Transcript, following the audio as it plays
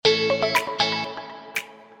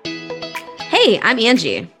Hey, I'm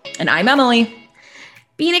Angie. And I'm Emily.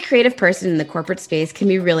 Being a creative person in the corporate space can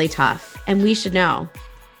be really tough, and we should know.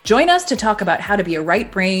 Join us to talk about how to be a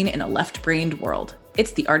right brain in a left-brained world.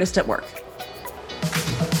 It's The Artist at Work.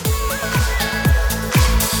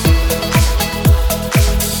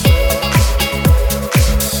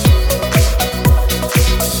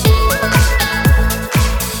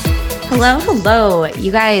 Hello.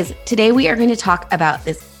 You guys, today we are going to talk about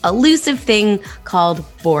this elusive thing called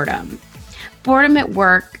boredom. Boredom at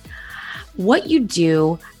work, what you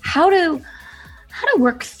do, how to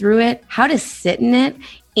work through it, how to sit in it,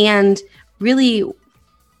 and really,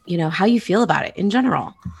 how you feel about it in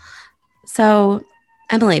general. So,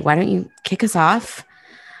 Emily, why don't you kick us off?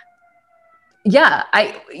 Yeah,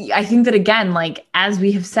 I think that, again, like, as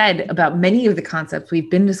we have said about many of the concepts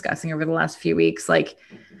we've been discussing over the last few weeks, like,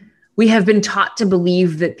 we have been taught to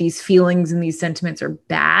believe that these feelings and these sentiments are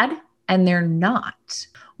bad, and they're not.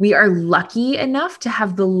 We are lucky enough to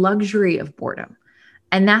have the luxury of boredom.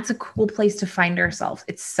 And that's a cool place to find ourselves.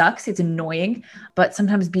 It sucks. It's annoying. But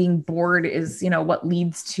sometimes being bored is, what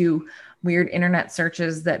leads to weird internet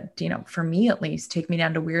searches that, for me at least, take me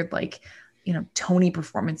down to weird, Tony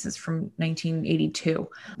performances from 1982,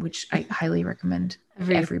 which I highly recommend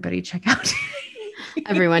everybody check out.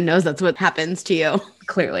 Everyone knows that's what happens to you.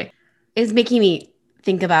 Clearly. It's making me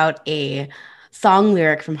think about a song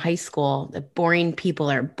lyric from high school that boring people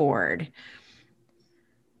are bored.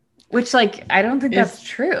 Which, I don't think that's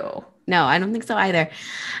true. No, I don't think so either.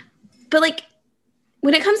 But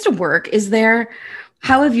when it comes to work,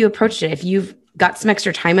 how have you approached it? If you've got some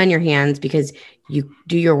extra time on your hands because you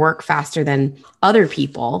do your work faster than other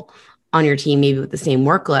people on your team, maybe with the same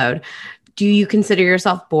workload, do you consider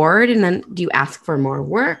yourself bored? And then do you ask for more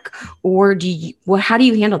work? Or how do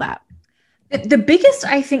you handle that? The biggest,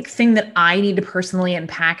 I think, thing that I need to personally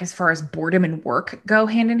unpack as far as boredom and work go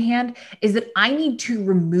hand in hand is that I need to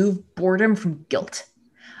remove boredom from guilt.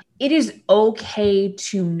 It is okay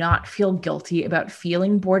to not feel guilty about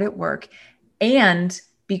feeling bored at work. And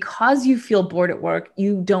because you feel bored at work,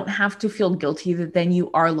 you don't have to feel guilty that then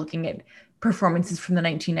you are looking at performances from the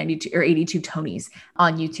 1992 or 82 Tonys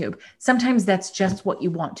on YouTube. Sometimes that's just what you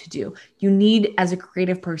want to do. You need, as a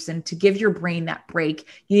creative person, to give your brain that break.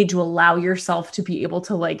 You need to allow yourself to be able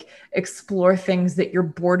to explore things that your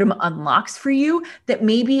boredom unlocks for you that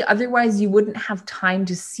maybe otherwise you wouldn't have time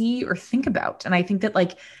to see or think about. And I think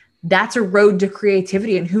that that's a road to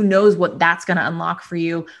creativity, and who knows what that's going to unlock for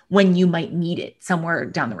you when you might need it somewhere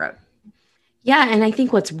down the road. Yeah. And I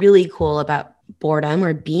think what's really cool about boredom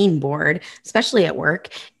or being bored, especially at work,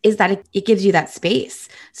 is that it gives you that space.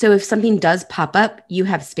 So if something does pop up, you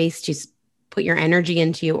have space to put your energy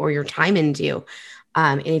into or your time into.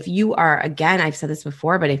 And if you are, again, I've said this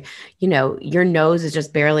before, but if, your nose is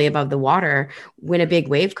just barely above the water, when a big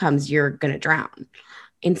wave comes, you're going to drown.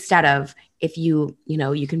 Instead of if you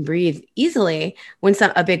can breathe easily, when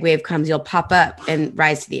a big wave comes, you'll pop up and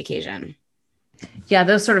rise to the occasion. Yeah,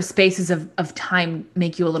 those sort of spaces of time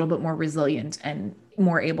make you a little bit more resilient and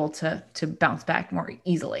more able to bounce back more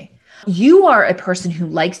easily. You are a person who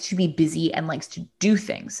likes to be busy and likes to do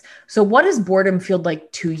things. So what does boredom feel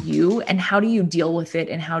like to you, and how do you deal with it,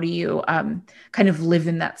 and how do you kind of live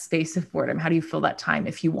in that space of boredom? How do you fill that time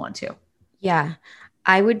if you want to? Yeah,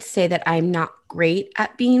 I would say that I'm not great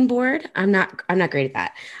at being bored. I'm not great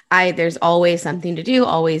at that. There's always something to do,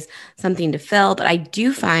 always something to fill. But I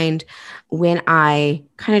do find when I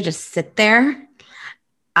kind of just sit there,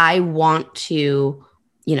 I want to,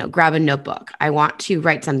 grab a notebook. I want to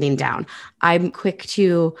write something down. I'm quick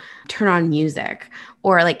to turn on music,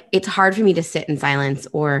 or it's hard for me to sit in silence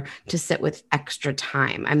or to sit with extra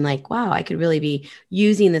time. I'm like, wow, I could really be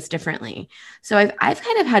using this differently. So I've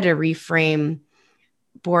kind of had to reframe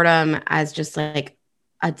boredom as just a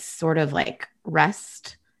sort of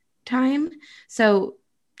rest time. So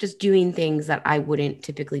just doing things that I wouldn't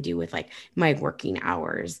typically do with my working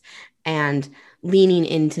hours, and leaning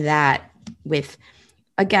into that with,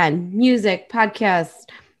 again, music, podcasts,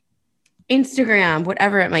 Instagram,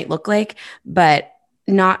 whatever it might look like, but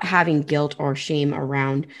not having guilt or shame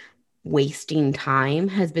around wasting time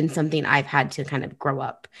has been something I've had to kind of grow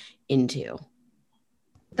up into.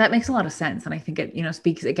 That makes a lot of sense. And I think it,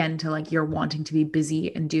 speaks again to you're wanting to be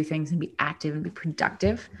busy and do things and be active and be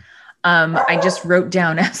productive. I just wrote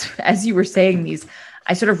down as you were saying these,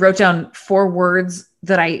 I sort of wrote down 4 words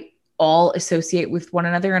that I all associate with one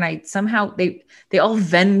another. And I somehow, they all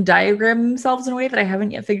Venn diagram themselves in a way that I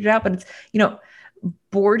haven't yet figured out, but it's,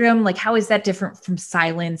 boredom, how is that different from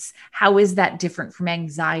silence? How is that different from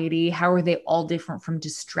anxiety? How are they all different from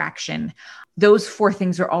distraction? Those 4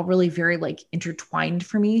 things are all really very intertwined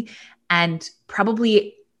for me. And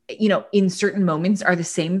probably in certain moments are the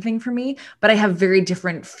same thing for me, but I have very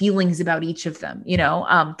different feelings about each of them.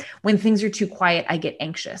 When things are too quiet, I get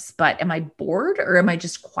anxious, but am I bored or am I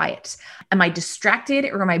just quiet? Am I distracted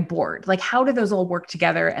or am I bored? Like, how do those all work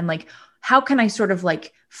together? And like, how can I sort of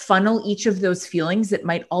like funnel each of those feelings that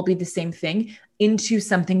might all be the same thing into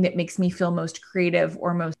something that makes me feel most creative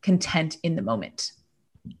or most content in the moment?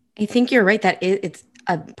 I think you're right that it's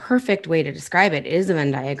a perfect way to describe it. It is a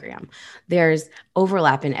Venn diagram. There's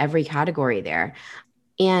overlap in every category there.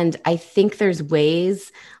 And I think there's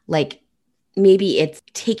ways like maybe it's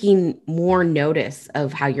taking more notice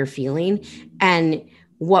of how you're feeling and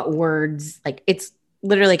what words, like it's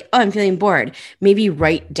literally like, oh, I'm feeling bored. Maybe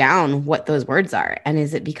write down what those words are. And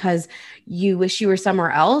is it because you wish you were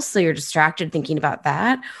somewhere else? So you're distracted thinking about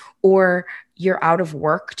that? Or you're out of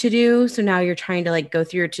work to do. So now you're trying to like go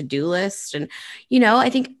through your to-do list. And, I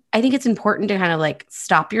think it's important to kind of like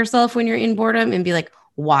stop yourself when you're in boredom and be like,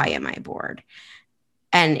 why am I bored?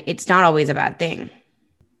 And it's not always a bad thing.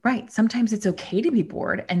 Right. Sometimes it's okay to be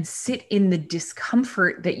bored and sit in the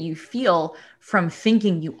discomfort that you feel from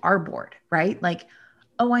thinking you are bored, right? Like,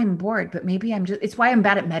 oh, I'm bored, but maybe it's why I'm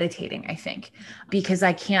bad at meditating, I think, because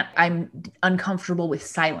I'm uncomfortable with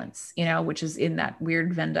silence, which is in that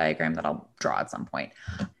weird Venn diagram that I'll draw at some point.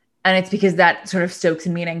 And it's because that sort of stokes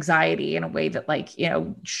in me an anxiety in a way that like,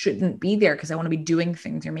 shouldn't be there because I want to be doing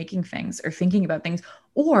things or making things or thinking about things,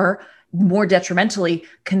 or more detrimentally,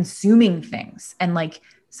 consuming things. And like,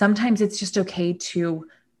 sometimes it's just okay to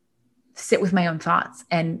sit with my own thoughts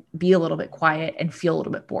and be a little bit quiet and feel a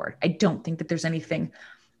little bit bored. I don't think that there's anything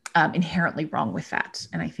inherently wrong with that.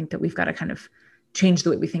 And I think that we've got to kind of change the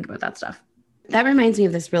way we think about that stuff. That reminds me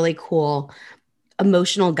of this really cool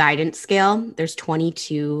emotional guidance scale. There's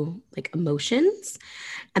 22 like emotions.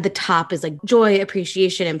 At the top is like joy,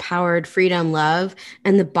 appreciation, empowered, freedom, love.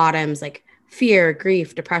 And the bottom's like fear,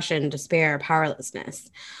 grief, depression, despair,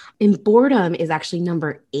 powerlessness. And boredom is actually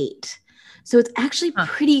number 8. So it's actually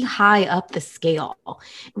pretty high up the scale.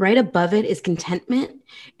 Right above it is contentment.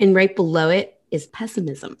 And right below it is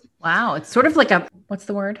pessimism. Wow. It's sort of like what's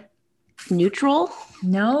the word? Neutral?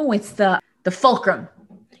 No, it's the fulcrum.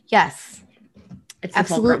 Yes. It's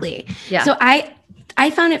absolutely. Fulcrum. Yeah. So I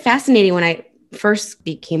found it fascinating when I first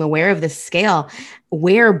became aware of this scale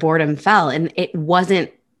where boredom fell, and it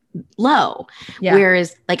wasn't low. Yeah.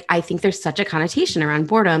 Whereas like, I think there's such a connotation around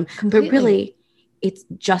boredom, but really it's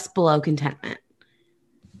just below contentment.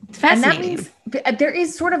 It's fascinating. And that means there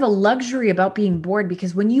is sort of a luxury about being bored,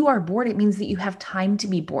 because when you are bored, it means that you have time to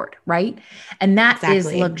be bored, right? And that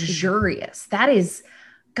is luxurious. That is,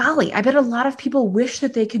 golly, I bet a lot of people wish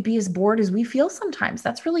that they could be as bored as we feel sometimes.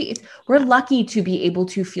 That's really, we're lucky to be able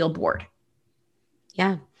to feel bored.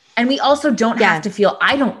 Yeah. And we also don't have to feel,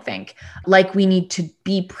 I don't think, like we need to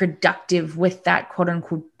be productive with that quote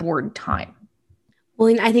unquote bored time. Well,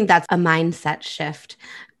 and I think that's a mindset shift,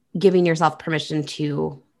 giving yourself permission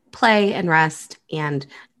to play and rest and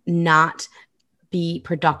not be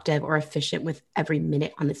productive or efficient with every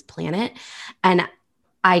minute on this planet. And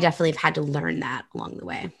I definitely have had to learn that along the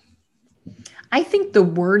way. I think the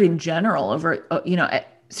word in general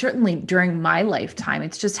certainly during my lifetime,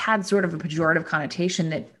 it's just had sort of a pejorative connotation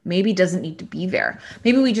that maybe doesn't need to be there.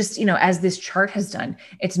 Maybe we just, as this chart has done,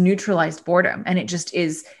 it's neutralized boredom, and it just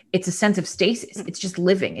is, it's a sense of stasis. It's just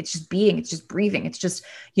living. It's just being, it's just breathing. It's just,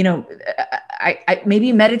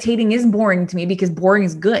 maybe meditating is boring to me because boring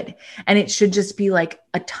is good. And it should just be like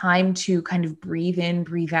a time to kind of breathe in,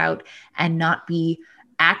 breathe out, and not be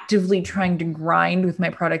actively trying to grind with my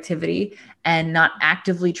productivity, and not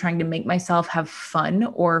actively trying to make myself have fun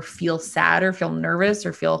or feel sad or feel nervous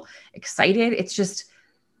or feel excited. It's just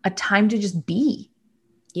a time to just be.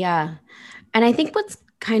 Yeah. And I think what's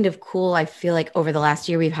kind of cool, I feel like over the last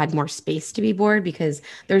year, we've had more space to be bored because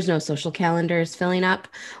there's no social calendars filling up,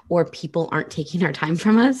 or people aren't taking our time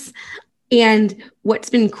from us. And what's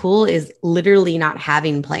been cool is literally not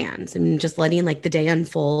having plans and just letting like the day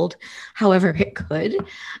unfold however it could.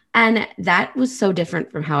 And that was so different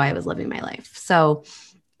from how I was living my life. So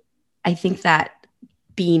I think that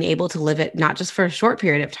being able to live it, not just for a short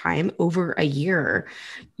period of time, over a year,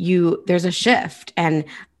 there's a shift. And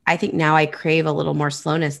I think now I crave a little more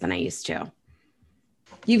slowness than I used to.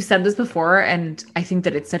 You've said this before, and I think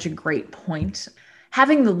that it's such a great point.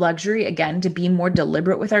 Having the luxury, again, to be more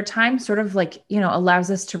deliberate with our time sort of like, allows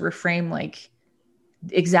us to reframe like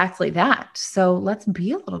exactly that. So let's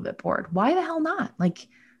be a little bit bored. Why the hell not? Like,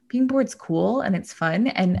 being bored's cool and it's fun.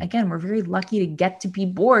 And again, we're very lucky to get to be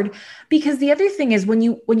bored, because the other thing is when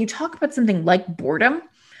you talk about something like boredom,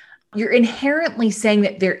 you're inherently saying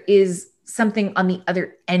that there is something on the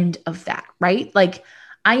other end of that, right? Like,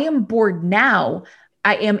 I am bored now,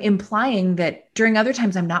 I am implying that during other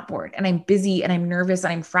times I'm not bored and I'm busy and I'm nervous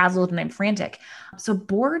and I'm frazzled and I'm frantic. So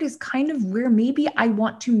bored is kind of where maybe I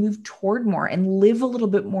want to move toward more and live a little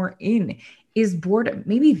bit more in, is boredom.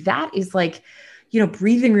 Maybe that is like,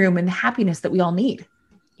 breathing room and happiness that we all need.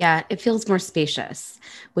 Yeah, it feels more spacious,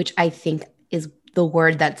 which I think is the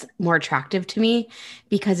word that's more attractive to me,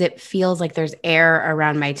 because it feels like there's air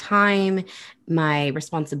around my time, my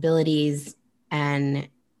responsibilities, and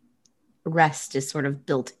rest is sort of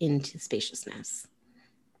built into spaciousness.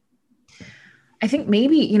 I think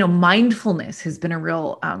maybe, mindfulness has been a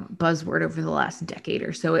real buzzword over the last decade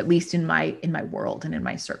or so, at least in my world and in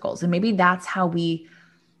my circles. And maybe that's how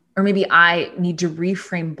maybe I need to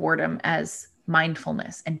reframe boredom as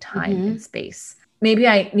mindfulness and time and space. Maybe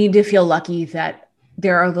I need to feel lucky that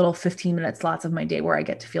there are little 15-minute slots of my day where I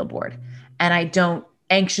get to feel bored, and I don't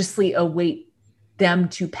anxiously await them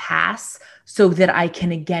to pass so that I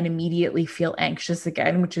can again immediately feel anxious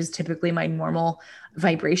again, which is typically my normal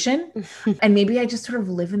vibration. And maybe I just sort of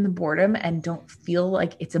live in the boredom and don't feel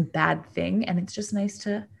like it's a bad thing. And it's just nice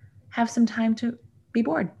to have some time to be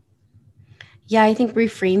bored. Yeah, I think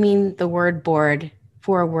reframing the word bored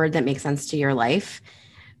for a word that makes sense to your life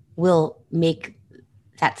will make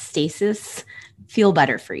that stasis feel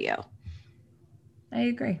better for you. I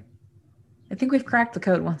agree. I think we've cracked the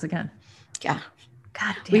code once again. Yeah.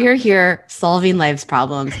 God damn. We are here solving life's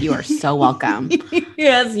problems. You are so welcome.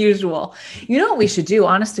 As usual. You know what we should do?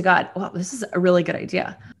 Honest to God. Well, this is a really good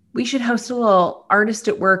idea. We should host a little Artist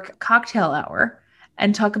at Work cocktail hour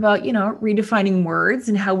and talk about, redefining words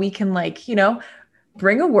and how we can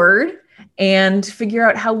bring a word and figure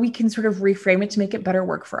out how we can sort of reframe it to make it better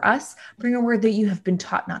work for us. Bring a word that you have been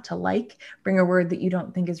taught not to like. Bring a word that you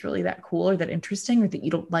don't think is really that cool or that interesting or that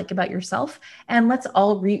you don't like about yourself. And let's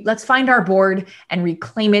find our board and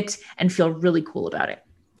reclaim it and feel really cool about it.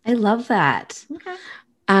 I love that.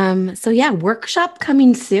 Okay. So yeah, workshop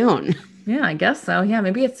coming soon. Yeah, I guess so. Yeah,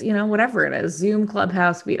 maybe it's, whatever it is, Zoom,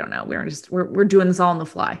 Clubhouse, we don't know. We're doing this all on the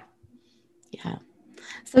fly. Yeah.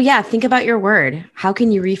 So yeah, think about your word. How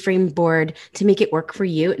can you reframe bored to make it work for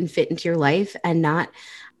you and fit into your life and not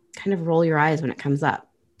kind of roll your eyes when it comes up?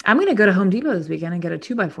 I'm going to go to Home Depot this weekend and get a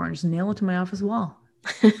 2x4 and just nail it to my office wall.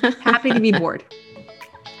 Happy to be bored.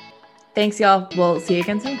 Thanks, y'all. We'll see you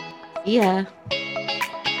again soon. Yeah.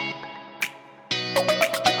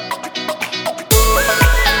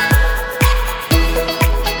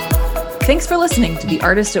 Thanks for listening to The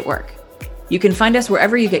Artist at Work. You can find us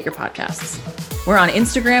wherever you get your podcasts. We're on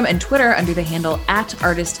Instagram and Twitter under the handle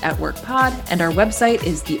 @ArtistAtWorkPod, and our website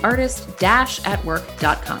is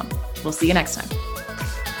theartist-atwork.com. We'll see you next time.